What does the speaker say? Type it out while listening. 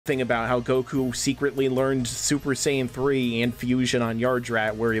thing about how Goku secretly learned Super Saiyan 3 and Fusion on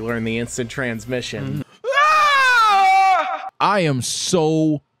Yardrat, where he learned the instant transmission. I am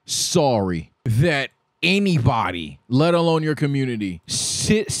so sorry that anybody, let alone your community,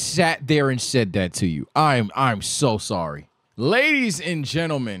 sat there and said that to you. I'm so sorry. Ladies and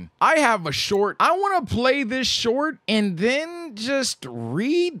gentlemen, I have a short. I want to play this short and then just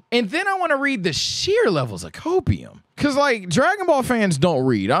read. And then I want to read the sheer levels of copium. Because, like, Dragon Ball fans don't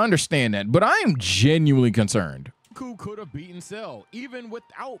read. I understand that. But I am genuinely concerned. Goku could have beaten Cell, even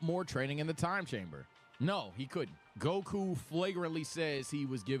without more training in the time chamber. No, he couldn't. Goku flagrantly says he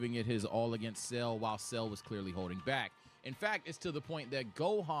was giving it his all against Cell while Cell was clearly holding back. In fact, it's to the point that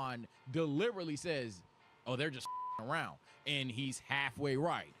Gohan deliberately says, oh, they're just around. And he's halfway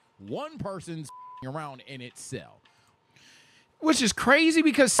right. One person's around and it's Cell. Which is crazy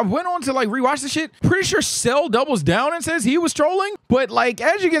because I went on to like rewatch the shit. Pretty sure Cell doubles down and says he was trolling. But like,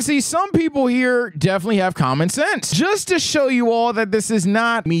 as you can see, some people here definitely have common sense. Just to show you all that this is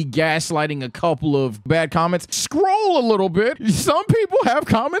not me gaslighting a couple of bad comments, scroll a little bit. Some people have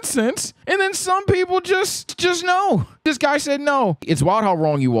common sense. And then some people just know. This guy said no. It's wild how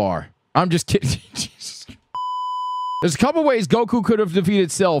wrong you are. I'm just kidding. There's a couple ways Goku could have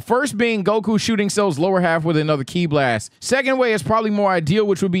defeated Cell. First being Goku shooting Cell's lower half with another ki blast. Second way is probably more ideal,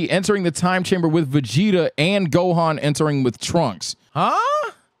 which would be entering the time chamber with Vegeta and Gohan entering with Trunks. Huh?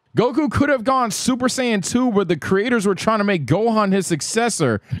 Goku could have gone Super Saiyan 2, where the creators were trying to make Gohan his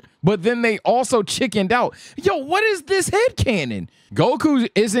successor, but then they also chickened out. Yo, what is this headcanon? Goku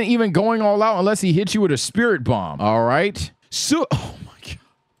isn't even going all out unless he hits you with a spirit bomb. All right? Oh my God.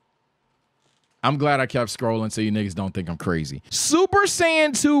 I'm glad I kept scrolling so you niggas don't think I'm crazy. Super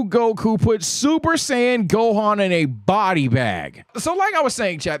Saiyan 2 Goku put Super Saiyan Gohan in a body bag. So like I was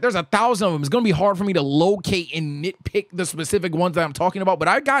saying, chat, there's 1,000 of them. It's going to be hard for me to locate and nitpick the specific ones that I'm talking about, but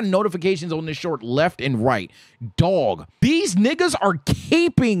I got notifications on this short left and right. Dog, these niggas are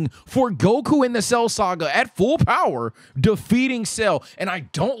caping for Goku in the Cell Saga at full power, defeating Cell. And I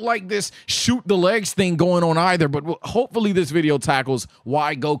don't like this shoot the legs thing going on either, but hopefully this video tackles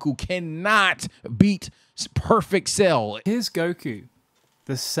why Goku cannot beat perfect Cell. Here's Goku,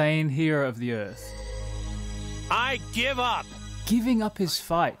 the sane hero of the Earth. I give up. Giving up his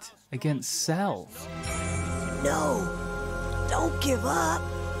fight against Cell. No, don't give up.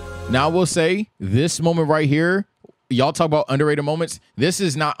 Now I will say this moment right here, y'all talk about underrated moments. This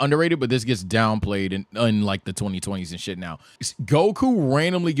is not underrated, but this gets downplayed in like the 2020s and shit now. Goku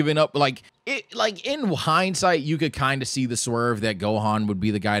randomly giving up, like in hindsight, you could kind of see the swerve that Gohan would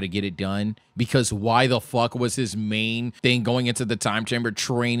be the guy to get it done, because why the fuck was his main thing going into the time chamber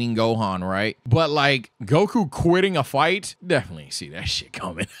training Gohan, right? But like Goku quitting a fight, definitely see that shit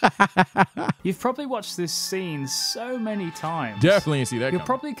coming. You've probably watched this scene so many times. Definitely see that You're coming.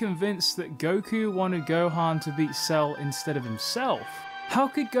 probably convinced that Goku wanted Gohan to beat Cell instead of himself. How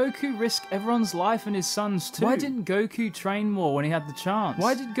could Goku risk everyone's life and his son's too? Why didn't Goku train more when he had the chance?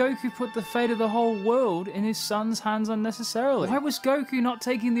 Why did Goku put the fate of the whole world in his son's hands unnecessarily? Why was Goku not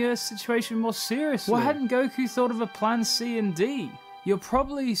taking the Earth situation more seriously? Why hadn't Goku thought of a plan C and D? You're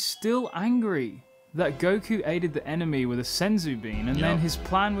probably still angry that Goku aided the enemy with a Senzu bean, and then his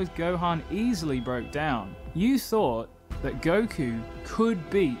plan with Gohan easily broke down. You thought that Goku could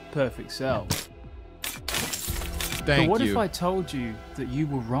beat Perfect Cell. But what if I told you that you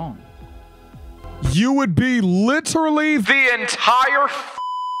were wrong? You would be literally the entire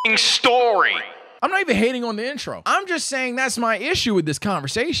f***ing story. I'm not even hating on the intro. I'm just saying that's my issue with this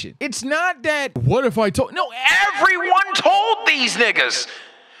conversation. It's not that, what if I told, no, everyone told these niggas.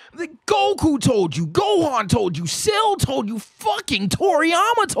 The Goku told you, Gohan told you, Cell told you, fucking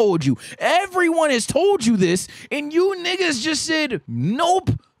Toriyama told you. Everyone has told you this, and you niggas just said, nope,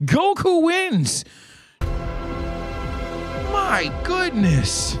 Goku wins. My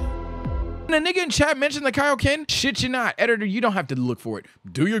goodness. The nigga in chat mentioned the Kaioken. Shit, you're not. Editor, you don't have to look for it.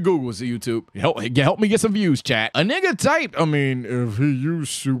 Do your Googles, YouTube. Help me get some views, chat. A nigga typed, I mean, if he used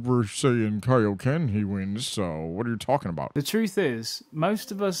Super Saiyan Kaioken, he wins. So what are you talking about? The truth is,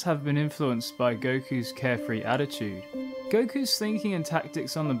 most of us have been influenced by Goku's carefree attitude. Goku's thinking and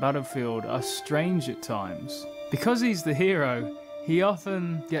tactics on the battlefield are strange at times. Because he's the hero, he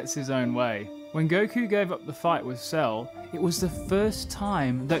often gets his own way. When Goku gave up the fight with Cell, it was the first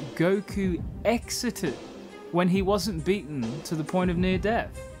time that Goku exited when he wasn't beaten to the point of near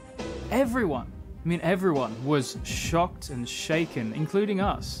death. Everyone was shocked and shaken, including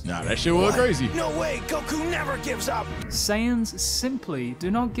us. Nah, that shit was crazy. No way, Goku never gives up. Saiyans simply do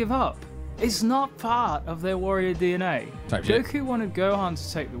not give up. It's not part of their warrior DNA. Goku wanted Gohan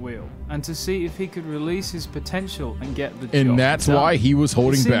to take the wheel and to see if he could release his potential and get the job And that's done. why he was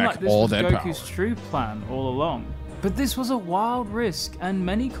holding back like all that Goku's power. true plan all along. But this was a wild risk, and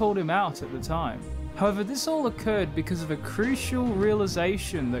many called him out at the time. However, this all occurred because of a crucial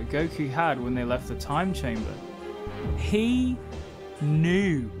realization that Goku had when they left the time chamber. He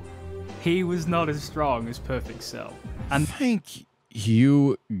knew he was not as strong as Perfect Cell. And Thank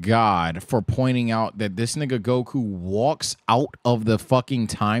you, God, for pointing out that this nigga Goku walks out of the fucking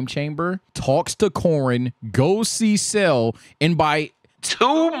time chamber, talks to Korin, goes see Cell, and by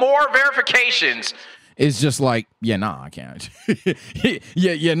 2 more verifications, it's just like, yeah, nah, I can't.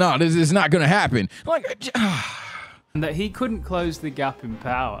 nah, this is not gonna happen. Like, and that he couldn't close the gap in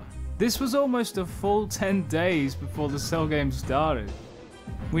power. This was almost a full 10 days before the Cell game started.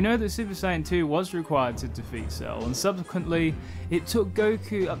 We know that Super Saiyan 2 was required to defeat Cell, and subsequently, it took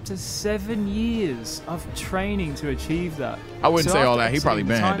Goku up to 7 years of training to achieve that. I wouldn't say all after that. He probably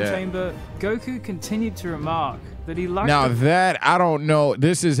exiting the banned time that. chamber, Goku continued to remark that he lacked now the that, I don't know.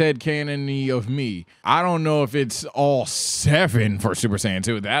 This is headcanon-y of me. I don't know if it's all 7 for Super Saiyan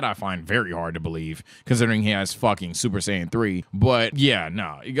 2. That I find very hard to believe, considering he has fucking Super Saiyan 3. But yeah,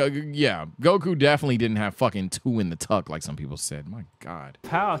 no. Yeah, Goku definitely didn't have fucking 2 in the tuck like some people said. My God.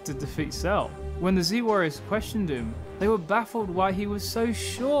 power to defeat Cell. When the Z-Warriors questioned him, they were baffled why he was so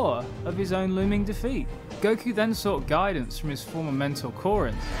sure of his own looming defeat. Goku then sought guidance from his former mentor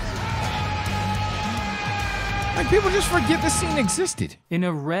Korin. Like, people just forget this scene existed. In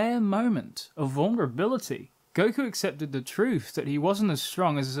a rare moment of vulnerability, Goku accepted the truth that he wasn't as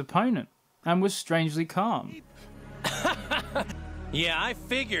strong as his opponent, and was strangely calm. Yeah, I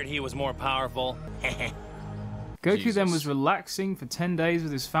figured he was more powerful. Goku then was relaxing for 10 days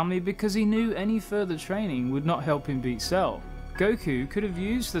with his family because he knew any further training would not help him beat Cell. Goku could have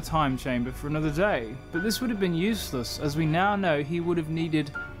used the time chamber for another day, but this would have been useless as we now know he would have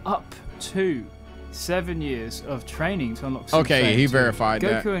needed up to 7 years of training to unlock Super Okay, Saiyan he 2. verified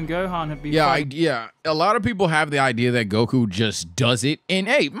that. Goku and Gohan have been Yeah, a lot of people have the idea that Goku just does it. And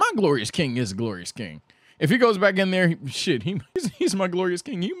hey, my glorious king is a glorious king. If he goes back in there, shit, he's my glorious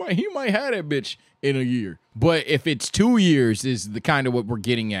king. He might have that bitch in a year. But if it's 2 years is the kind of what we're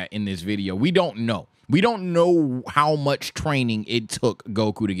getting at in this video. We don't know. We don't know how much training it took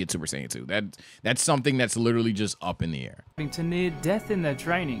Goku to get Super Saiyan 2. That's something that's literally just up in the air. to near death in their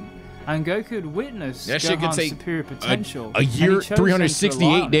training, and Goku had witnessed That shit could Gohan's take superior potential. a year, and he chose then to rely 368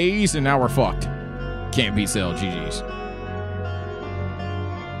 on it. days, and now we're fucked. Can't beat Cell, GG's.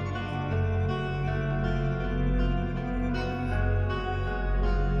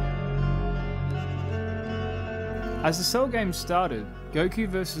 As the Cell game started, Goku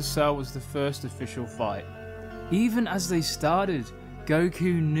vs Cell was the first official fight. Even as they started,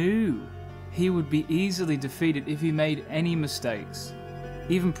 Goku knew he would be easily defeated if he made any mistakes.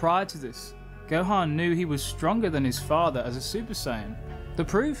 Even prior to this, Gohan knew he was stronger than his father as a Super Saiyan. The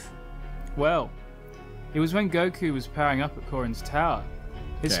proof? Well, it was when Goku was powering up at Korin's tower.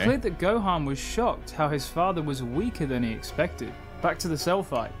 It's Okay. clear that Gohan was shocked how his father was weaker than he expected. Back to the Cell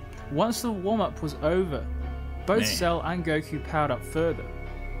fight. Once the warm-up was over, both Cell and Goku powered up further.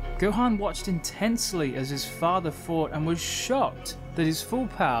 Gohan watched intensely as his father fought and was shocked that his full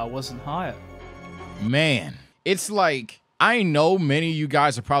power wasn't higher. Man, it's like, I know many of you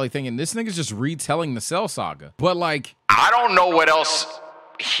guys are probably thinking this nigga's just retelling the Cell saga. But like, I don't know what else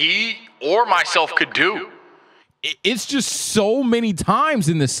he or myself could do. It's just so many times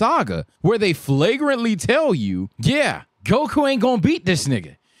in the saga where they flagrantly tell you, yeah, Goku ain't gonna beat this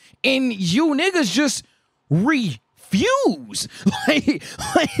nigga. And you niggas just refuse. Like,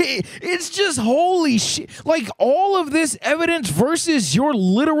 it's just holy shit. Like, all of this evidence versus your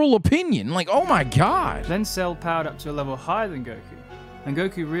literal opinion. Like, oh my God. Then Cell powered up to a level higher than Goku, and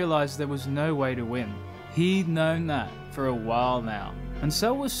Goku realized there was no way to win. He'd known that for a while now, and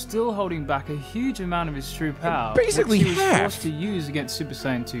Cell was still holding back a huge amount of his true power, Basically which he was half. forced to use against Super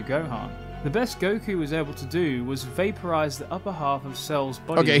Saiyan 2 Gohan. The best Goku was able to do was vaporize the upper half of Cell's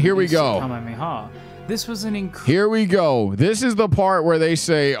body. Okay, here we with his go. Kamehameha. This was an incredible. Here we go. This is the part where they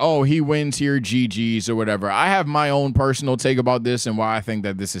say, oh, he wins here, GG's or whatever. I have my own personal take about this and why I think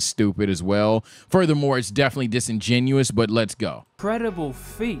that this is stupid as well. Furthermore, it's definitely disingenuous, but let's go. Incredible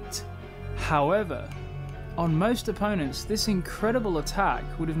feat. However, on most opponents, this incredible attack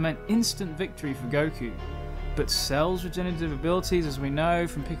would have meant instant victory for Goku. But Cell's regenerative abilities, as we know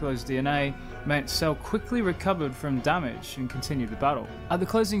from Piccolo's DNA, meant Cell quickly recovered from damage and continued the battle. At the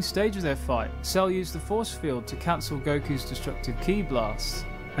closing stage of their fight, Cell used the force field to cancel Goku's destructive ki blasts.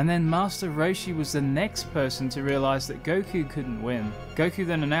 And then Master Roshi was the next person to realize that Goku couldn't win. Goku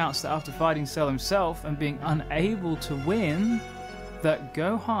then announced that after fighting Cell himself and being unable to win, that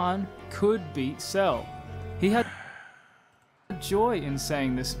Gohan could beat Cell. He had joy in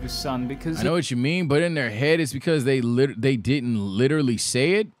saying this of his son because I know what you mean, but in their head it's because they didn't literally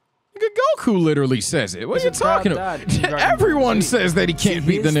say it. Goku literally says it. What are you talking about? Everyone says that he can't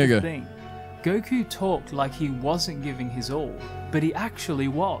beat the nigga. Goku talked like he wasn't giving his all, but he actually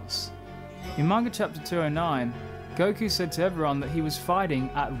was. In Manga chapter 209, Goku said to everyone that he was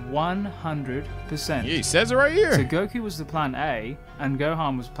fighting at 100%. Yeah, he says it right here. So Goku was the plan A, and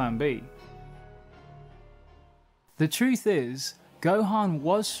Gohan was plan B. The truth is, Gohan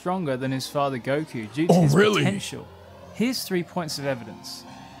was stronger than his father Goku due to his potential. Here's 3 points of evidence.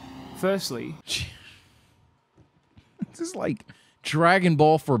 Firstly, this is like Dragon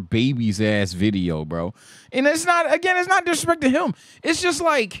Ball for babies ass video, bro. And it's not, again, it's not disrespect to him. It's just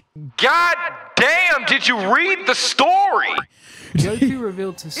like, God damn, did you read the story? Goku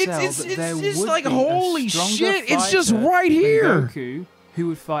revealed to Cell that there would like, be holy a stronger shit, it's just fighter right here. than Goku who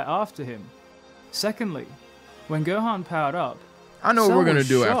would fight after him. Secondly, when Gohan powered up, I know what Cell we're gonna was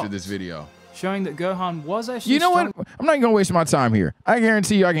do shocked, after this video. showing that Gohan was actually You know what? I'm not gonna waste my time here. I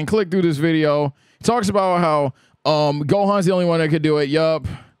guarantee you I can click through this video. It talks about how Gohan's the only one that could do it. Yup.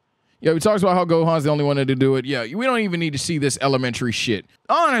 Yeah, he talks about how Gohan's the only one that could do it. Yeah, we don't even need to see this elementary shit.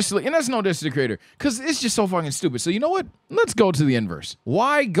 Honestly, and that's no diss to the creator, because it's just so fucking stupid. So you know what? Let's go to the inverse.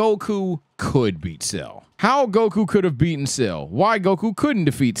 Why Goku could beat Cell. How Goku could have beaten Cell. Why Goku couldn't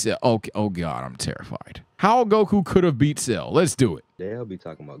defeat Cell. Okay, oh god, I'm terrified. How Goku could have beat Cell. Let's do it. Today I'll be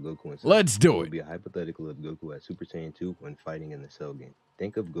talking about Goku and Cell. Let's do it. It would be a hypothetical of Goku at Super Saiyan 2 when fighting in the Cell game.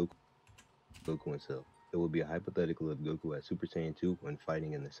 Think of Goku and Cell. It would be a hypothetical of Goku at Super Saiyan 2 when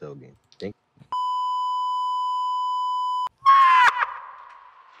fighting in the Cell game. Think.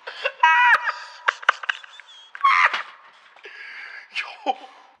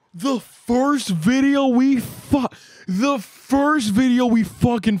 The first video we fucking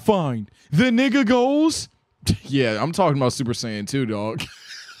find. The nigga goes, yeah, I'm talking about Super Saiyan 2, dog.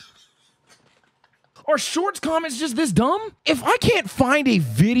 Are shorts comments just this dumb? If I can't find a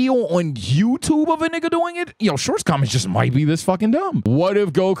video on YouTube of a nigga doing it, yo, shorts comments just might be this fucking dumb. What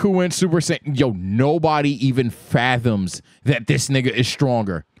if Goku went Super Saiyan? Yo, nobody even fathoms that this nigga is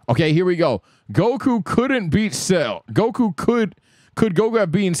stronger. Okay, here we go. Goku couldn't beat Cell. Could Goku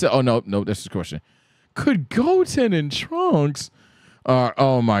have beaten Cell? Oh, no, that's the question. Could Goten and Trunks?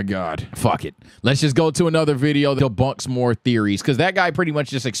 Oh my god. Fuck it. Let's just go to another video that debunks more theories, because that guy pretty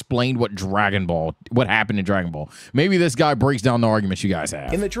much just explained what happened in Dragon Ball. Maybe this guy breaks down the arguments you guys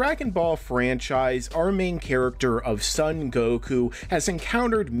have. In the Dragon Ball franchise, our main character of Son Goku has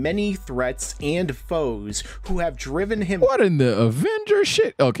encountered many threats and foes who have driven him What in the Avenger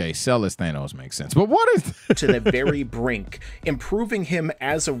shit? Okay, Cell as Thanos makes sense, but what is to the very brink, improving him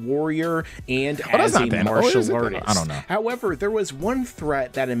as a warrior and as a martial artist. I don't know. However, there was one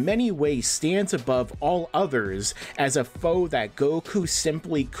threat that in many ways stands above all others as a foe that Goku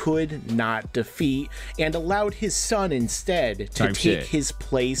simply could not defeat, and allowed his son instead to take his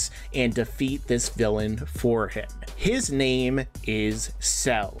place and defeat this villain for him. His name is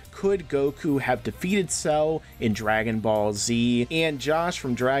Cell. Could Goku have defeated Cell in Dragon Ball Z? And Josh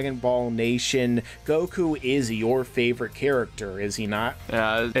from Dragon Ball Nation, Goku is your favorite character, is he not?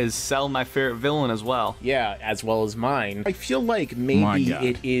 Is Cell my favorite villain as well? Yeah, as well as mine. I feel like maybe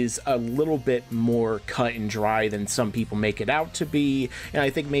it is a little bit more cut and dry than some people make it out to be, and I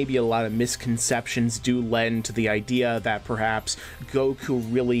think maybe a lot of misconceptions do lend to the idea that perhaps Goku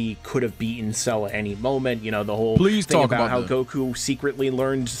really could have beaten Cell at any moment. You know, the whole thing about how Goku secretly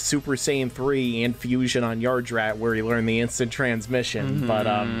learned Super Saiyan 3 and Fusion on Yardrat, where he learned the instant transmission. But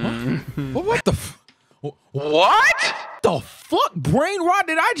what the what the fuck brain rot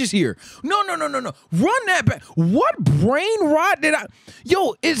did I just hear? No. Run that back. What brain rot did I?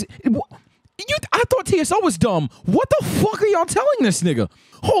 Yo, I thought TSO was dumb. What the fuck are y'all telling this nigga?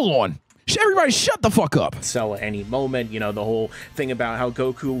 Hold on. Everybody shut the fuck up. Cell at any moment, you know, the whole thing about how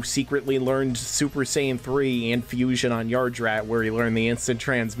Goku secretly learned Super Saiyan 3 and Fusion on Yardrat, where he learned the instant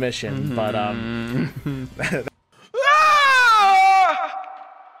transmission. But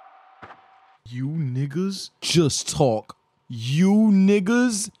you niggas just talk. You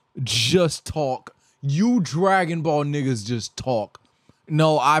niggas just talk. You Dragon Ball niggas just talk.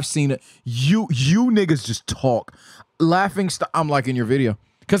 No, I've seen it. You niggas just talk. Laughing I'm liking your video.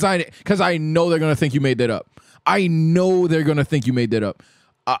 Cause I know they're gonna think you made that up. I know they're gonna think you made that up.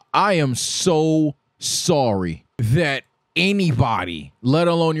 I am so sorry that anybody, let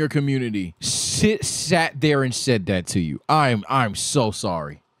alone your community, sat there and said that to you. I'm so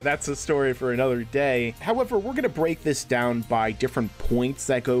sorry. That's a story for another day. However, we're going to break this down by different points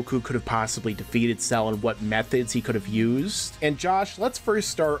that Goku could have possibly defeated Cell and what methods he could have used. And Josh, let's first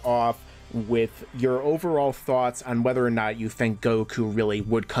start off with your overall thoughts on whether or not you think Goku really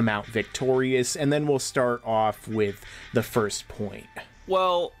would come out victorious, and then we'll start off with the first point.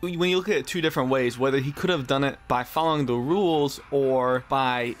 Well, when you look at it two different ways, whether he could have done it by following the rules or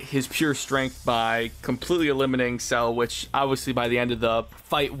by his pure strength by completely eliminating Cell, which obviously by the end of the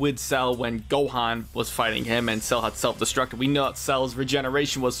fight with Cell when Gohan was fighting him and Cell had self-destructed, we know that Cell's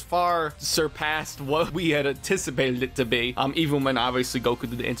regeneration was far surpassed what we had anticipated it to be, even when obviously Goku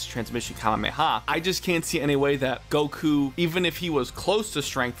did the instant transmission Kamehameha. I just can't see any way that Goku, even if he was close to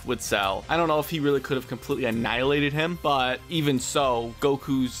strength with Cell, I don't know if he really could have completely annihilated him, but even so,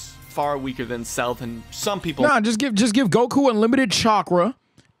 Goku's far weaker than Cell than some people. Nah, just give Goku unlimited chakra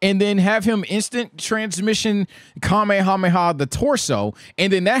and then have him instant transmission Kamehameha the torso,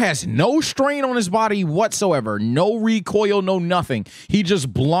 and then that has no strain on his body whatsoever. No recoil, no nothing. He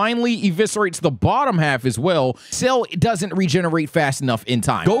just blindly eviscerates the bottom half as well. Cell doesn't regenerate fast enough in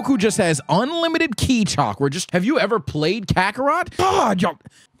time. Goku just has unlimited ki chakra. Just, have you ever played Kakarot?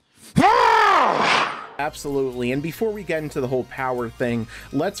 Absolutely. And before we get into the whole power thing,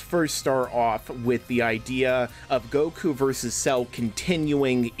 let's first start off with the idea of Goku versus Cell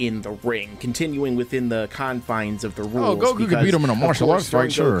continuing in the ring, continuing within the confines of the rules. Oh, Goku could beat him in a martial arts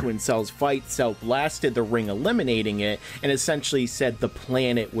fight, sure. Goku and Cell's fight, Cell blasted the ring, eliminating it, and essentially said the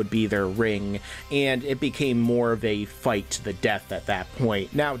planet would be their ring, and it became more of a fight to the death at that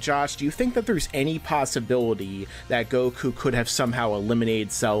point. Now, Josh, do you think that there's any possibility that Goku could have somehow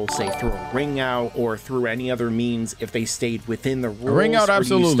eliminated Cell, say through a ring out or through any other means if they stayed within the rules? Ring out,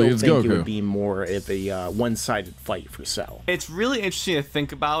 absolutely. Or do you still think Goku. it would be more of a one-sided fight for Cell? It's really interesting to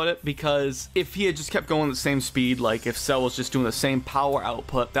think about it, because if he had just kept going at the same speed, like if Cell was just doing the same power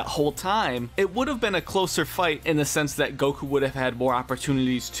output that whole time, it would have been a closer fight in the sense that Goku would have had more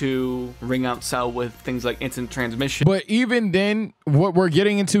opportunities to ring out Cell with things like instant transmission. But even then, what we're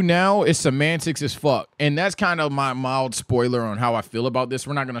getting into now is semantics as fuck. And that's kind of my mild spoiler on how I feel about this.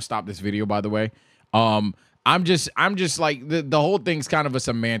 We're not going to stop this video, by the way. I'm just like, the whole thing's kind of a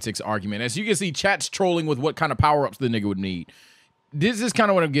semantics argument. As you can see, chat's trolling with what kind of power-ups the nigga would need. This is kind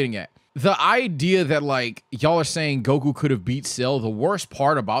of what I'm getting at. The idea that, like, y'all are saying Goku could have beat Cell, the worst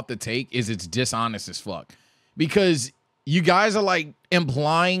part about the take is it's dishonest as fuck. Because you guys are, like,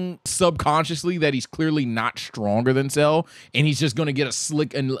 implying subconsciously that he's clearly not stronger than Cell, and he's just going to get a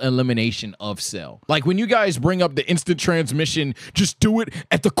slick elimination of Cell. Like, when you guys bring up the instant transmission, just do it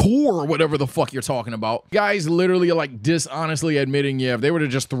at the core or whatever the fuck you're talking about. Guys literally are, like, dishonestly admitting, yeah, if they were to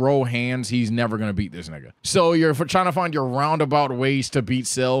just throw hands, he's never going to beat this nigga. So you're trying to find your roundabout ways to beat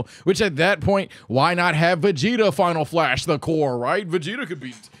Cell, which at that point, why not have Vegeta Final Flash the core, right? Vegeta could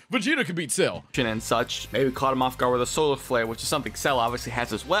beat Cell. And such. Maybe caught him off guard with a solar flare, which is something Cell obviously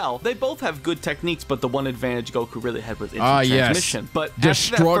has as well. They both have good techniques, but the one advantage Goku really had was instant transmission. But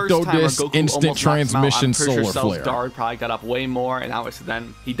Destructo Disc instant transmission solar Cell's flare. guard probably got up way more, and obviously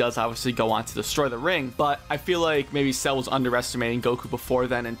then he does obviously go on to destroy the ring. But I feel like maybe Cell was underestimating Goku before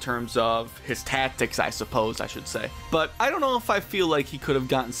then in terms of his tactics, I suppose I should say. But I don't know if I feel like he could have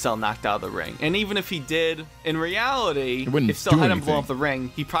gotten Cell knocked out of the ring. And even if he did, in reality, if Cell hadn't blown up the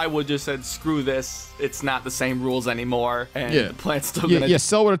ring, he probably would just said, screw this, it's not the same rules anymore, and the planet's still gonna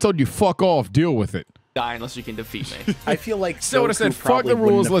Cell would have told you, fuck off, deal with it. Die unless you can defeat me. I feel like Cell would have said, fuck the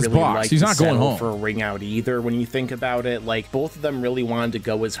rules, let's box. He's not going home for a ring out either. When you think about it, like, both of them really wanted to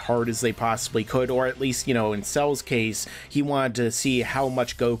go as hard as they possibly could, or at least, you know, in Cell's case, he wanted to see how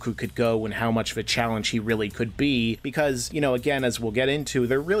much Goku could go and how much of a challenge he really could be, because, you know, again, as we'll get into,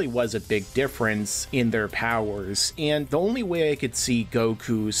 there really was a big difference in their powers, and the only way I could see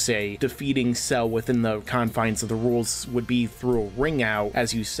Goku, say, defeating Cell within the confines of the rules would be through a ring out,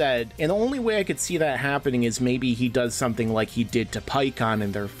 as you said, and the only way I could see that happening is maybe he does something like he did to Pycon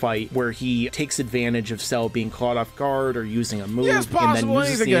in their fight, where he takes advantage of Cell being caught off guard or using a move, and then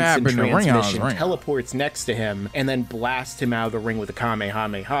uses the instant transmission, teleports next to him, and then blasts him out of the ring with a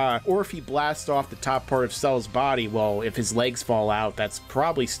Kamehameha. Or if he blasts off the top part of Cell's body, well, if his legs fall out, that's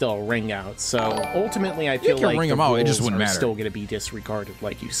probably still a ring out. So ultimately, I feel like the rules are still going to be disregarded,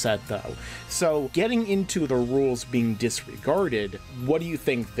 like you said, though. So getting into the rules being disregarded, what do you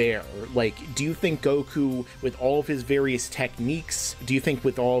think there? Like, do you think Goku, with all of his various techniques, do you think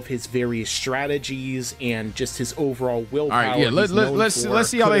with all of his various strategies and just his overall willpower, all right, yeah, let's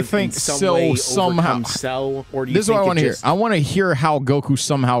see how they think Cell somehow. Cell, or do you this is what I want to hear. just... I want to hear how Goku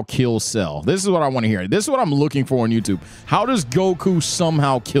somehow kills Cell. This is what I want to hear. This is what I'm looking for on YouTube. How does Goku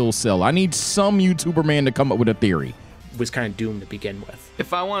somehow kill Cell? I need some YouTuber man to come up with a theory. Was kind of doomed to begin with.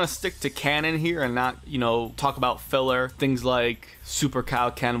 If I want to stick to canon here and not, you know, talk about filler, things like Super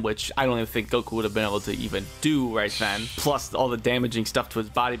Kaioken, which I don't even think Goku would have been able to even do right then, plus all the damaging stuff to his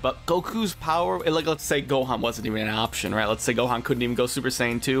body. But Goku's power, like, let's say Gohan wasn't even an option, right? Let's say Gohan couldn't even go Super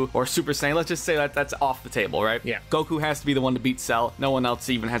Saiyan 2 or Super Saiyan. Let's just say that that's off the table, right? Yeah. Goku has to be the one to beat Cell. No one else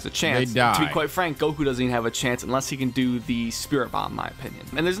even has a chance. They die. To be quite frank, Goku doesn't even have a chance unless he can do the Spirit Bomb, in my opinion.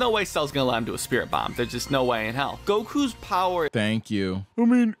 And there's no way Cell's gonna let him do a Spirit Bomb. There's just no way in hell. Goku's power... Thank you. I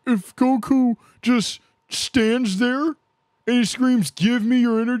mean, if Goku just stands there and he screams, "Give me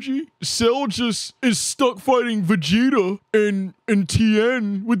your energy," Cell just is stuck fighting Vegeta and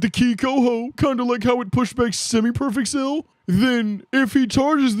Tien with the Kikoho, kind of like how it pushed back Semi-Perfect Cell. Then, if he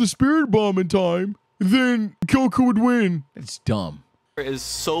charges the Spirit Bomb in time, then Goku would win. It's dumb. Is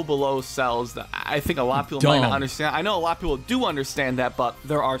so below Cell's that I think a lot of people might not understand. I know a lot of people do understand that, but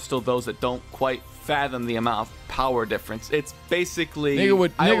there are still those that don't quite fathom the amount of power difference. It's basically nigga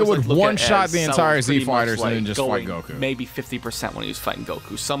would one shot the entire Z fighters and then just fight Goku. Maybe 50% when he was fighting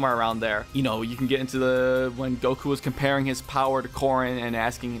Goku, somewhere around there. You know, you can get into the when Goku was comparing his power to Korin and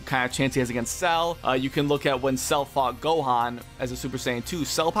asking what kind of chance he has against Cell. You can look at when Cell fought Gohan as a Super Saiyan 2.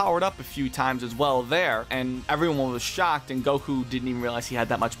 Cell powered up a few times as well there, and everyone was shocked, and Goku didn't even realize he had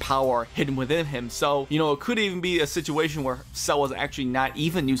that much power hidden within him. So, you know, it could even be a situation where Cell was actually not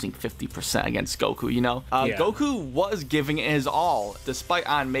even using 50% against Goku, you know? Goku was giving it his all, despite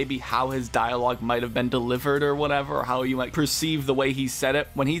on maybe how his dialogue might have been delivered or whatever, or how you might perceive the way he said it.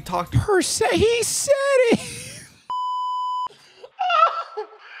 When he talked... He said it!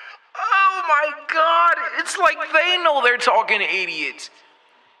 Oh my god, it's like they know they're talking to idiots.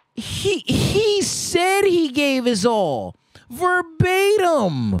 He said he gave his all.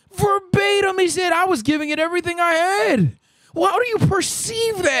 Verbatim. Verbatim, he said, I was giving it everything I had. Well, how do you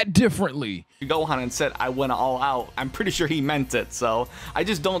perceive that differently? Gohan and said, I went all out. I'm pretty sure he meant it, so I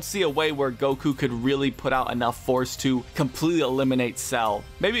just don't see a way where Goku could really put out enough force to completely eliminate Cell.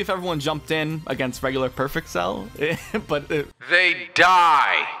 Maybe if everyone jumped in against regular Perfect Cell, but... They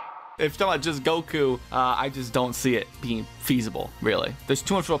die. If you're talking about just Goku, I just don't see it being feasible, really. There's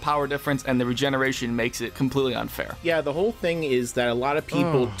too much of a power difference, and the regeneration makes it completely unfair. Yeah, the whole thing is that a lot of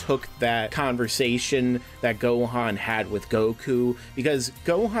people took that conversation that Gohan had with Goku, because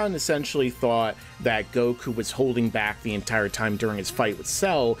Gohan essentially thought that Goku was holding back the entire time during his fight with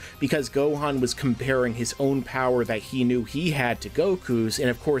Cell, because Gohan was comparing his own power that he knew he had to Goku's, and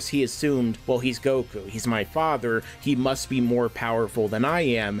of course he assumed, well, he's Goku, he's my father, he must be more powerful than I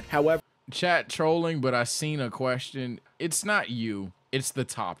am. However, chat trolling, but I seen a question. It's not you. It's the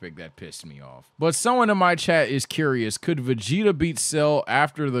topic that pissed me off. But someone in my chat is curious. Could Vegeta beat Cell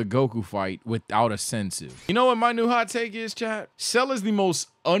after the Goku fight without a sensu? You know what my new hot take is, chat? Cell is the most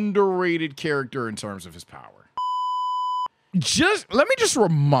underrated character in terms of his power. Let me just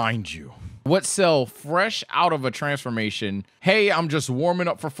remind you what Cell, fresh out of a transformation, hey, I'm just warming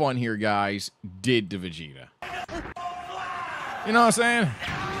up for fun here, guys, did to Vegeta. You know what I'm saying?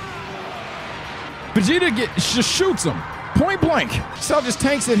 Vegeta just shoots him, point blank. Cell just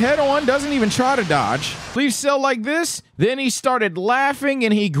tanks it head on, doesn't even try to dodge. Leaves Cell like this, then he started laughing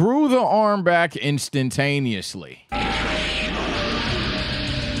and he grew the arm back instantaneously.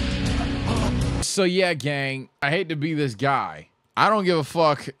 So yeah, gang, I hate to be this guy. I don't give a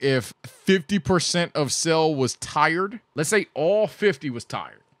fuck if 50% of Cell was tired. Let's say all 50 was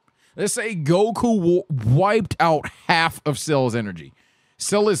tired. Let's say Goku wiped out half of Cell's energy.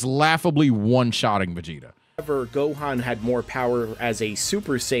 Cell is laughably one-shotting Vegeta. However, Gohan had more power as a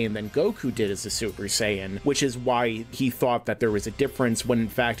Super Saiyan than Goku did as a Super Saiyan, which is why he thought that there was a difference when in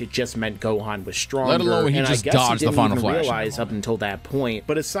fact it just meant Gohan was stronger. Let alone when he just dodged the Final Flash. Realize up until that point.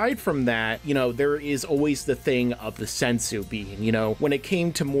 But aside from that, you know, there is always the thing of the sensu being, you know, when it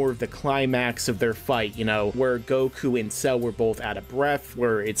came to more of the climax of their fight, you know, where Goku and Cell were both out of breath,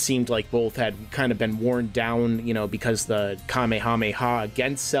 where it seemed like both had kind of been worn down, you know, because the Kamehameha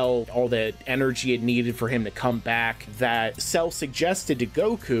against Cell, all the energy it needed for him to to come back, that Cell suggested to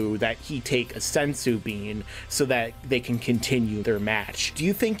Goku that he take a sensu bean so that they can continue their match. Do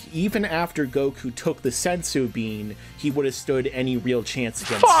you think even after Goku took the sensu bean, he would have stood any real chance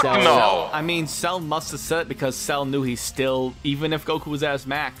against Cell? No. I mean, Cell must have said it because Cell knew he still, even if Goku was at his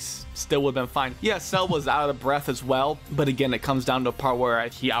max, still would have been fine. Yeah, Cell was out of breath as well, but again, it comes down to a part where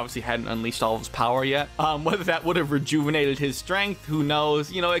he obviously hadn't unleashed all of his power yet. Whether that would have rejuvenated his strength, who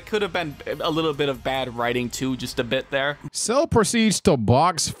knows? You know, it could have been a little bit of bad writing too, just a bit there. Cell proceeds to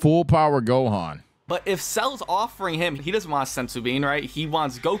box full power Gohan. But if Cell's offering him, he doesn't want a sensu bean, right? He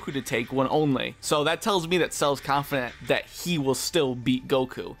wants Goku to take one only. So that tells me that Cell's confident that he will still beat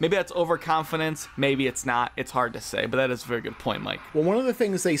Goku. Maybe that's overconfidence, maybe it's not. It's hard to say, but that is a very good point, Mike. Well, one of the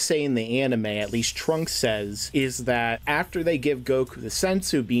things they say in the anime, at least Trunks says, is that after they give Goku the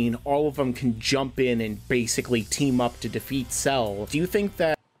sensu bean, all of them can jump in and basically team up to defeat Cell. Do you think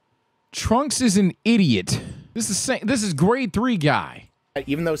that Trunks is an idiot? This is grade 3 guy.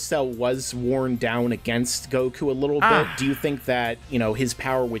 Even though Cell was worn down against Goku a little bit, do you think that, you know, his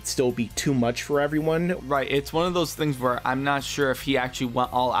power would still be too much for everyone? Right, it's one of those things where I'm not sure if he actually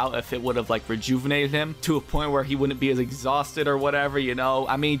went all out, if it would have like rejuvenated him to a point where he wouldn't be as exhausted or whatever, you know?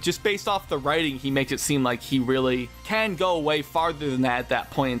 I mean, just based off the writing, he makes it seem like he really can go way farther than that at that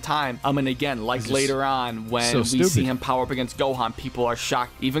point in time. And again, like later on when we see him power up against Gohan, people are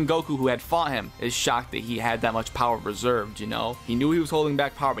shocked. Even Goku, who had fought him, is shocked that he had that much power reserved, you know? He knew he was holding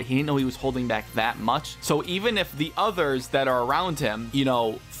back power, but he didn't know he was holding back that much. So even if the others that are around him, you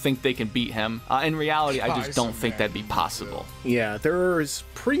know, think they can beat him, in reality, I just don't think that'd be possible. Yeah, there's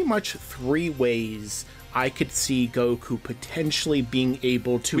pretty much 3 ways I could see Goku potentially being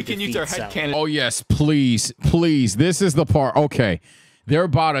able to We can use our headcanon. Oh yes, please, please. This is the part. Okay, they're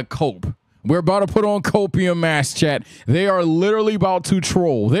about to cope. We're about to put on copium mass, chat. They are literally about to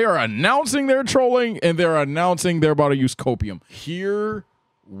troll. They are announcing they're trolling, and they're announcing they're about to use copium. Here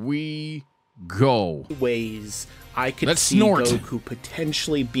we go. Ways I could see Goku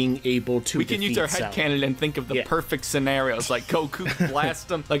potentially being able to We can use our headcanon and think of the perfect scenarios, like Goku blast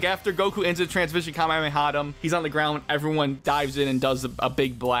him. Like after Goku ends the transmission Kamehameha him, he's on the ground, everyone dives in and does a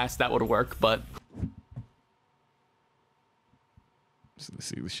big blast. That would work, but...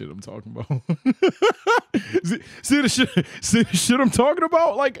 See the shit I'm talking about. see the shit I'm talking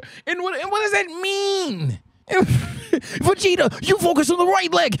about. Like, and what does that mean? Vegeta, you focus on the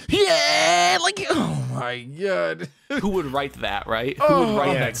right leg. Yeah, like, oh my god. Who would write that, right? Who would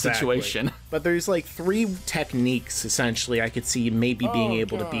write that situation? But there's like 3 techniques, essentially, I could see maybe being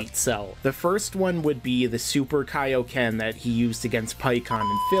able to beat Cell. The first one would be the Super Kaioken that he used against Pikkon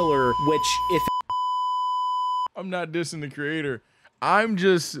and Filler, which if... I'm not dissing the creator. I'm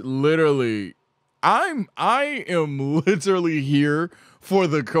just literally, I am literally here for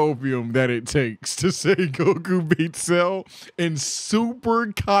the copium that it takes to say Goku beats Cell, and Super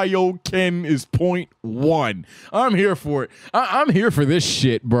Kaioken is .1. I'm here for it. I'm here for this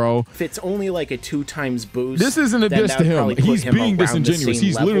shit, bro. If it's only like a 2 times boost, this isn't a diss to him. He's being disingenuous.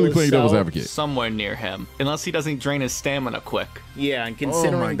 He's literally playing devil's advocate. Somewhere near him, unless he doesn't drain his stamina quick. Yeah, and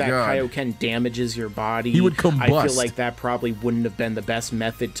considering that Kaioken damages your body, he would combust. I feel like that probably wouldn't have been the best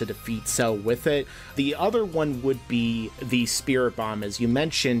method to defeat Cell with it. The other one would be the Spirit Bomb, as you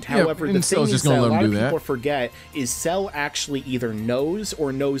mentioned. However, the thing is that a lot of people forget is Cell actually either knows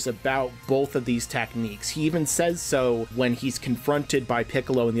or knows about both of these techniques. He even says so when he's confronted by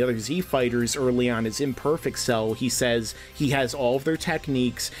Piccolo and the other Z fighters early on as Imperfect Cell. He says he has all of their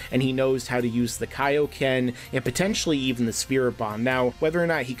techniques and he knows how to use the Kaioken and potentially even the Spirit Bomb. Now, whether or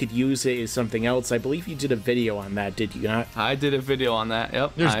not he could use it is something else. I believe you did a video on that, did you not? I did a video on that,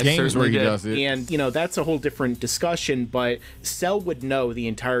 yep. There's games where he does it. And, you know, that's a whole different discussion, but Cell would know the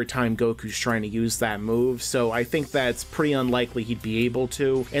entire time Goku's trying to use that move, so I think that's pretty unlikely he'd be able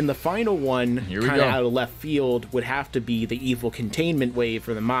to. And the final one, kind of out of left field, would have to be the evil containment wave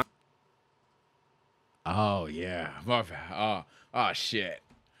for the Manga. Oh, yeah. Oh, shit.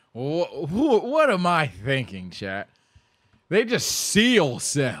 What am I thinking, chat? They just seal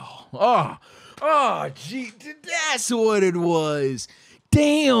Cell. Oh, gee, that's what it was.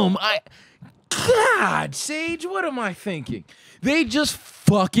 Damn, God, Sage, what am I thinking? They just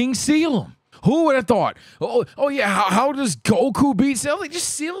fucking seal him. Who would have thought? Oh yeah, how does Goku beat Cell? They just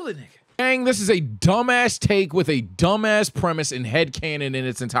seal the nigga. Dang, this is a dumbass take with a dumbass premise and headcanon in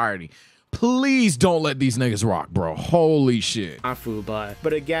its entirety. Please don't let these niggas rock, bro. Holy shit.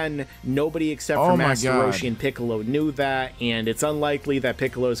 But again, nobody except for Master Roshi and Piccolo knew that, and it's unlikely that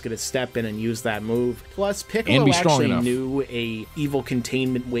Piccolo's gonna step in and use that move. Plus, Piccolo actually knew a evil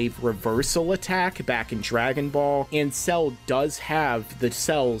containment wave reversal attack back in Dragon Ball, and Cell does have the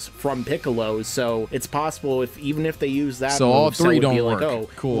cells from Piccolo, so it's possible even if they use that so move, all three Cell would don't be work. like, oh,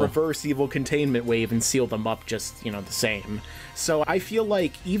 cool. Reverse evil containment wave and seal them up just, the same. So I feel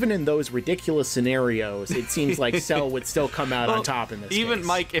like even in those ridiculous scenarios, it seems like Cell would still come out on top in this case.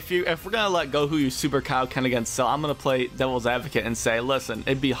 Mike, if we're gonna let Goku use Super Kaioken against Cell, I'm gonna play devil's advocate and say, listen,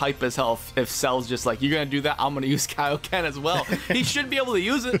 it'd be hype as hell if Cell's just like, you're gonna do that, I'm gonna use Kaioken as well. He should be able to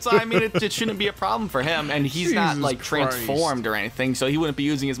use it, so I mean, it shouldn't be a problem for him, and he's not like transformed or anything, so he wouldn't be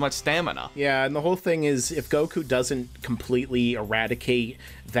using as much stamina. Yeah, and the whole thing is, if Goku doesn't completely eradicate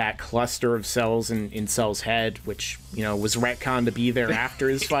that cluster of cells in Cell's head, which, was retconned to be there after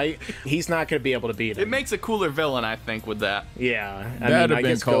his fight, he's not going to be able to beat him. It makes a cooler villain, I think, with that. Yeah, That'd have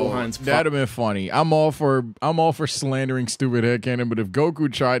been cool. That'd have been funny. I'm all for slandering stupid headcanon, but if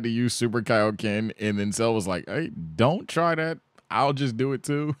Goku tried to use Super Kaioken and then Cell was like, hey, don't try that, I'll just do it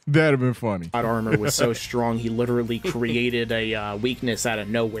too, that'd have been funny. That armor was so strong, he literally created a weakness out of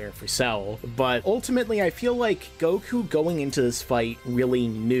nowhere for Cell. But ultimately, I feel like Goku going into this fight really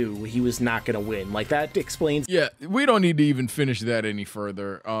knew he was not going to win. Like, that explains... Yeah, we don't need to even finish that any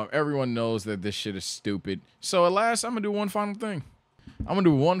further. Everyone knows that this shit is stupid. So at last, I'm going to do one final thing.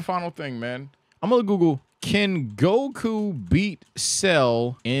 Man. I'm going to Google, can Goku beat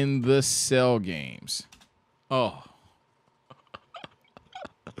Cell in the Cell games? Oh.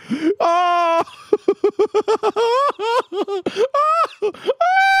 Oh!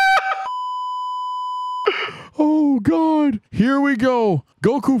 Oh, God. Here we go.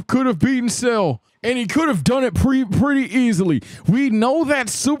 Goku could have beaten Cell, and he could have done it pretty easily. We know that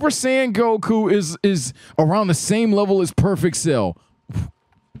Super Saiyan Goku is around the same level as Perfect Cell.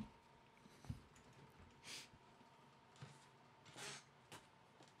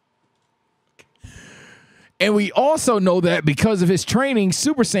 And we also know that because of his training,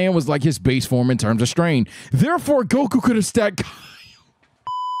 Super Saiyan was like his base form in terms of strain. Therefore, Goku could have stacked...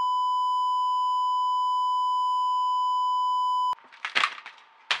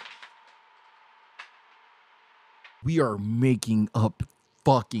 We are making up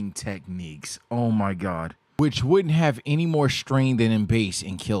fucking techniques. Oh my God. Which wouldn't have any more strain than in base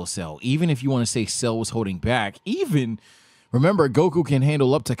and kill Cell. Even if you want to say Cell was holding back, remember, Goku can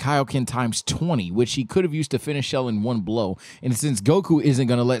handle up to Kaioken times 20, which he could have used to finish Cell in one blow. And since Goku isn't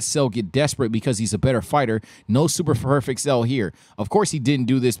going to let Cell get desperate because he's a better fighter, no super perfect Cell here. Of course, he didn't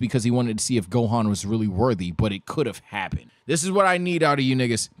do this because he wanted to see if Gohan was really worthy, but it could have happened. This is what I need out of you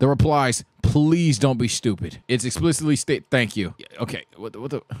niggas. The replies, please don't be stupid. It's explicitly state. Thank you. Okay, what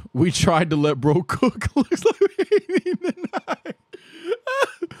the? We tried to let bro cook. Looks like we ain't even denied.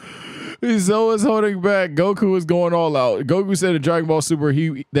 Cell was holding back. Goku was going all out. Goku said in Dragon Ball Super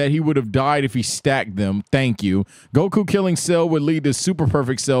that he would have died if he stacked them. Thank you. Goku killing Cell would lead to super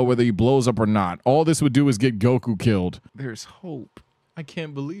perfect Cell whether he blows up or not. All this would do is get Goku killed. There's hope. I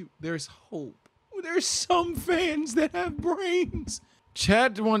can't believe there's hope. There's some fans that have brains.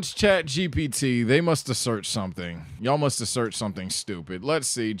 Chat wants Chat GPT. They must have searched something. Y'all must have searched something stupid. Let's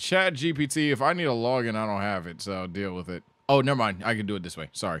see. Chat GPT. If I need a login, I don't have it, so I'll deal with it. Oh, never mind. I can do it this way.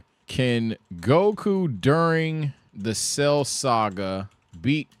 Sorry. Can Goku during the Cell saga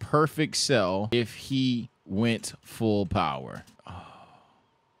beat Perfect Cell if he went full power? Oh.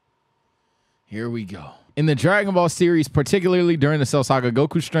 Here we go. In the Dragon Ball series, particularly during the Cell Saga,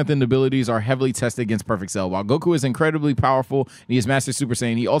 Goku's strength and abilities are heavily tested against Perfect Cell. While Goku is incredibly powerful and he is Master Super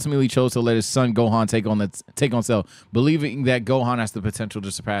Saiyan, he ultimately chose to let his son Gohan take on Cell, believing that Gohan has the potential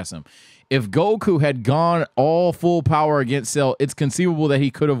to surpass him. If Goku had gone all full power against Cell, it's conceivable that he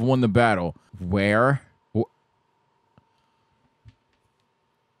could have won the battle. Where?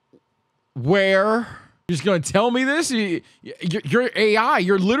 You're just going to tell me this? You're AI.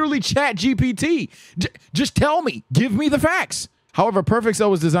 You're literally Chat GPT. Just tell me. Give me the facts. However, Perfect Cell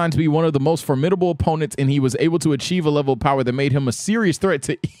was designed to be one of the most formidable opponents, and he was able to achieve a level of power that made him a serious threat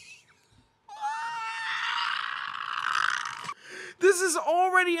to... This is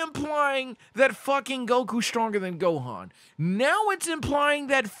already implying that fucking Goku's stronger than Gohan. Now it's implying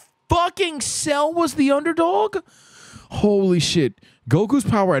that fucking Cell was the underdog? Holy shit. Goku's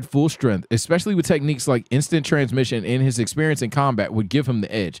power at full strength, especially with techniques like instant transmission and his experience in combat, would give him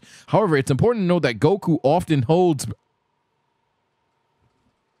the edge. However, it's important to know that Goku often holds...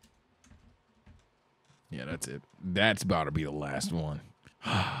 Yeah, that's it. That's about to be the last one.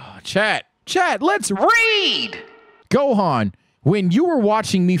 Chat, let's read! Gohan, when you were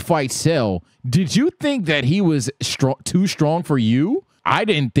watching me fight Cell, did you think that he was too strong for you? I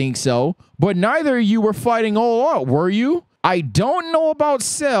didn't think so, but neither of you were fighting all out, were you? I don't know about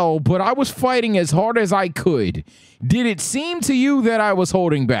Cell, but I was fighting as hard as I could. Did it seem to you that I was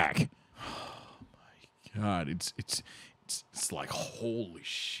holding back? Oh my God, it's like holy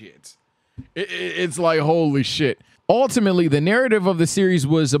shit. It's like holy shit. Ultimately, the narrative of the series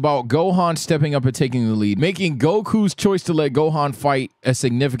was about Gohan stepping up and taking the lead, making Goku's choice to let Gohan fight a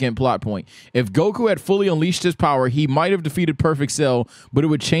significant plot point. If Goku had fully unleashed his power, he might have defeated Perfect Cell, but it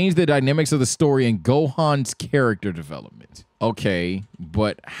would change the dynamics of the story and Gohan's character development. Okay,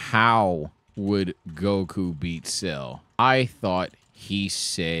 but how would Goku beat Cell? I thought he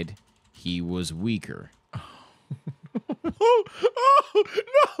said he was weaker. Oh,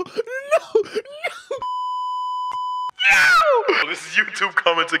 no. No! This is YouTube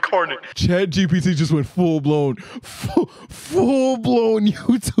comments incarnate. Chat GPT just went full blown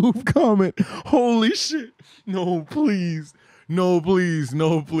YouTube comment. Holy shit. No, please. No, please.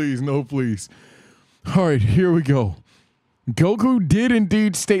 No, please. No, please. All right, here we go. Goku did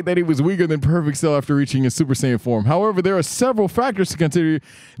indeed state that he was weaker than Perfect Cell after reaching his Super Saiyan form. However, there are several factors to consider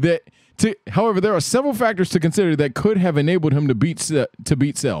that could have enabled him to beat Cell.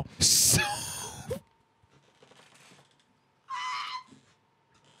 So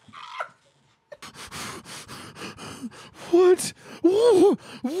What?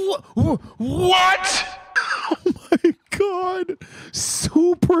 What? Oh my God.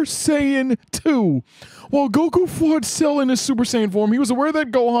 Super Saiyan 2. While Goku fought Cell in his Super Saiyan form, he was aware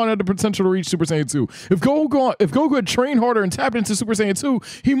that Gohan had the potential to reach Super Saiyan 2. If Goku had trained harder and tapped into Super Saiyan 2,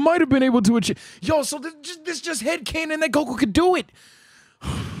 he might have been able to achieve. Yo, so this just headcanon that Goku could do it.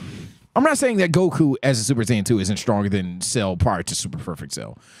 I'm not saying that Goku as a Super Saiyan 2 isn't stronger than Cell prior to Super Perfect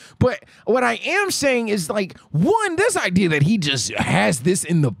Cell. But what I am saying is, like, one, this idea that he just has this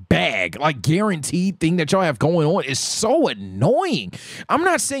in the bag, like guaranteed thing that y'all have going on is so annoying. I'm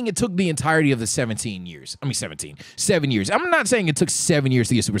not saying it took the entirety of the 7 years. I'm not saying it took 7 years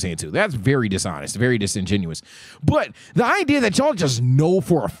to get Super Saiyan 2. That's very dishonest, very disingenuous. But the idea that y'all just know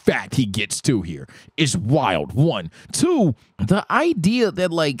for a fact he gets 2 here is wild, one. Two, the idea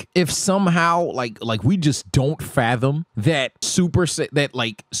that, like, if somehow like we just don't fathom that Super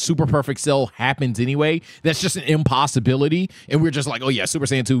Perfect Cell happens anyway, that's just an impossibility, and we're just like, oh yeah, Super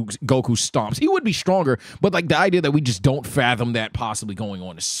Saiyan 2 Goku stomps. He would be stronger, but like the idea that we just don't fathom that possibly going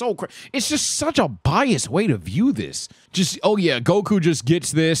on is so it's just such a biased way to view this. Just, oh yeah, Goku just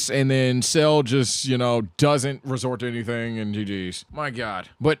gets this, and then Cell just, you know, doesn't resort to anything, and GG's. My God.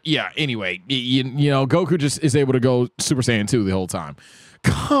 But yeah, anyway, you know, Goku just is able to go Super Saiyan 2 the whole time.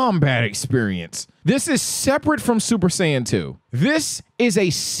 Combat experience. This is separate from Super Saiyan 2. This is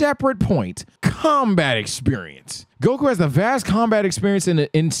a separate point. Combat experience. Goku has a vast combat experience and an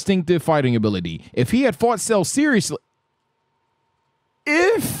instinctive fighting ability. If he had fought Cell seriously...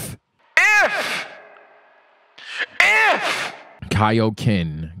 If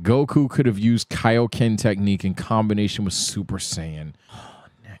Kaioken. Goku could have used Kaioken technique in combination with Super Saiyan.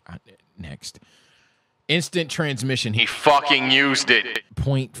 Next. Instant transmission. He fucking used it.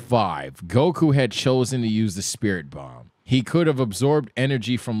 Point 5. Goku had chosen to use the Spirit Bomb. He could have absorbed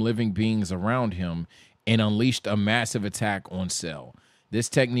energy from living beings around him and unleashed a massive attack on Cell. This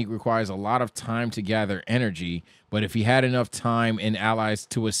technique requires a lot of time to gather energy, but if he had enough time and allies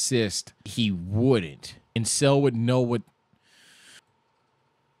to assist, he wouldn't. And Cell would know what...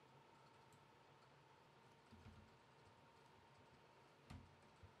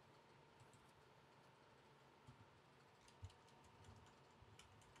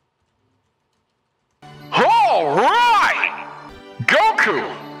 All right!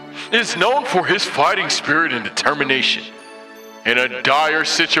 Goku is known for his fighting spirit and determination. In a dire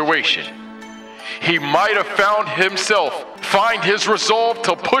situation, he might have find his resolve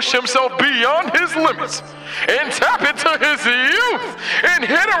to push himself beyond his limits and tap into his youth and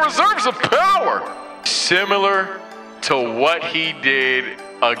hidden reserves of power, similar to what he did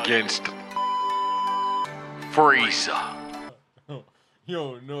against Frieza.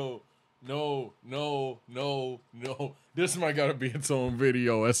 Yo, no. This might gotta be its own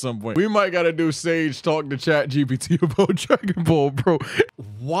video at some point. We might gotta do Sage talk to Chat GPT about Dragon Ball, bro.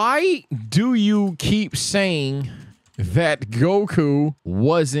 Why do you keep saying that Goku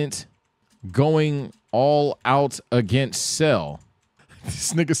wasn't going all out against Cell?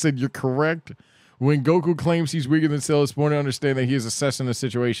 This nigga said you're correct. When Goku claims he's weaker than Cell, it's important to understand that he is assessing the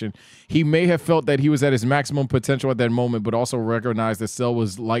situation. He may have felt that he was at his maximum potential at that moment, but also recognized that Cell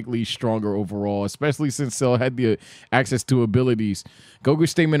was likely stronger overall, especially since Cell had the access to abilities. Goku's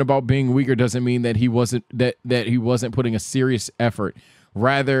statement about being weaker doesn't mean that he wasn't he wasn't putting a serious effort.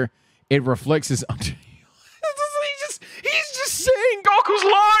 Rather, it reflects his he's just saying Goku's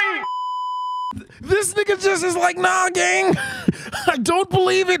lying. This nigga just is like, nah, gang, I don't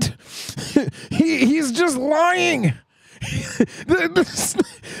believe it. He's just lying. This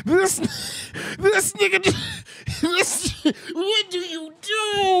nigga just, what do you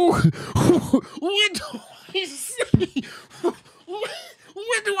do? What do I say?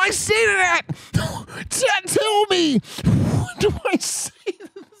 What do I say to that? Tell me. What do I say to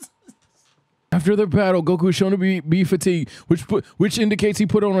this? After the battle, Goku is shown to be fatigued, which indicates he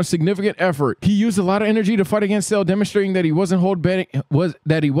put on a significant effort. He used a lot of energy to fight against Cell, demonstrating that he wasn't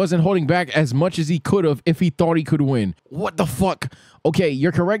holding back as much as he could have if he thought he could win. What the fuck? Okay,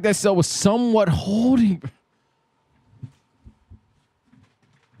 you're correct that Cell was somewhat holding.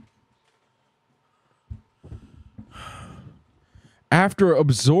 After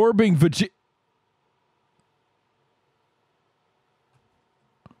absorbing Vegeta.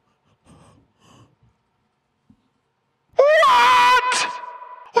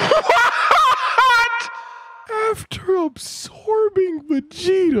 After absorbing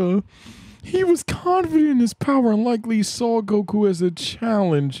Vegeta, he was confident in his power and likely saw Goku as a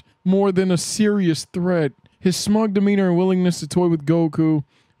challenge more than a serious threat. His smug demeanor and willingness to toy with Goku.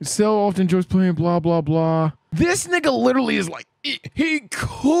 Cell often enjoys playing blah, blah, blah. This nigga literally is like, he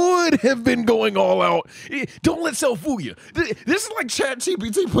could have been going all out. Don't let Cell fool you. This is like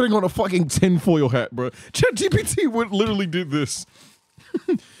ChatGPT putting on a fucking tinfoil hat, bro. ChatGPT would literally did this.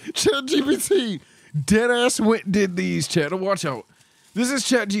 ChatGPT deadass did these, chat. Watch out. This is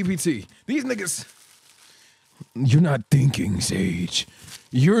ChatGPT. These niggas. You're not thinking, Sage.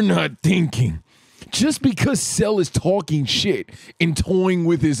 You're not thinking. Just because Cell is talking shit and toying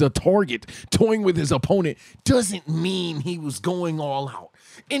with his toying with his opponent, doesn't mean he was going all out.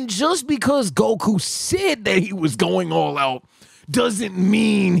 And just because Goku said that he was going all out, doesn't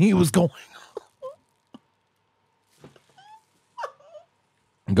mean he was going.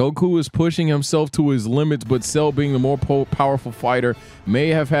 Goku is pushing himself to his limits, but Cell, being the more powerful fighter, may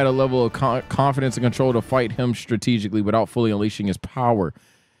have had a level of confidence and control to fight him strategically without fully unleashing his power.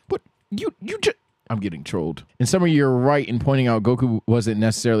 But you just... I'm getting trolled. In summary, you're right in pointing out Goku wasn't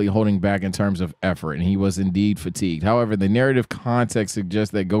necessarily holding back in terms of effort, and he was indeed fatigued. However, the narrative context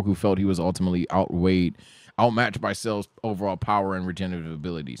suggests that Goku felt he was ultimately outmatched by Cell's overall power and regenerative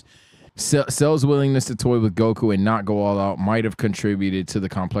abilities. Cell's willingness to toy with Goku and not go all out might have contributed to the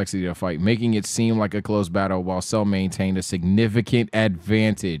complexity of the fight, making it seem like a close battle while Cell maintained a significant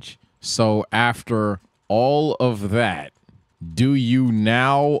advantage. So after all of that, do you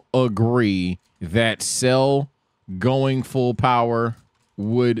now agree that Cell going full power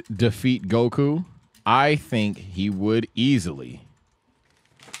would defeat Goku? I think he would easily.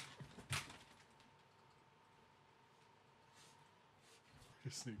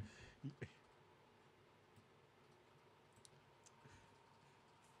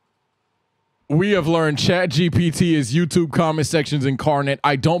 We have learned ChatGPT is YouTube comment sections incarnate.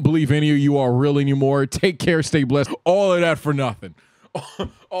 I don't believe any of you are real anymore. Take care, stay blessed. All of that for nothing.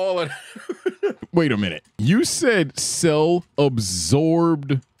 All of that. Wait a minute. You said Cell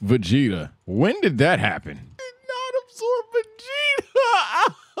absorbed Vegeta. When did that happen? Did not absorb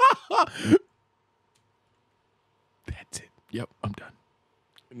Vegeta. That's it. Yep, I'm done.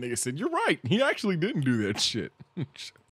 And nigga said, you're right. He actually didn't do that shit.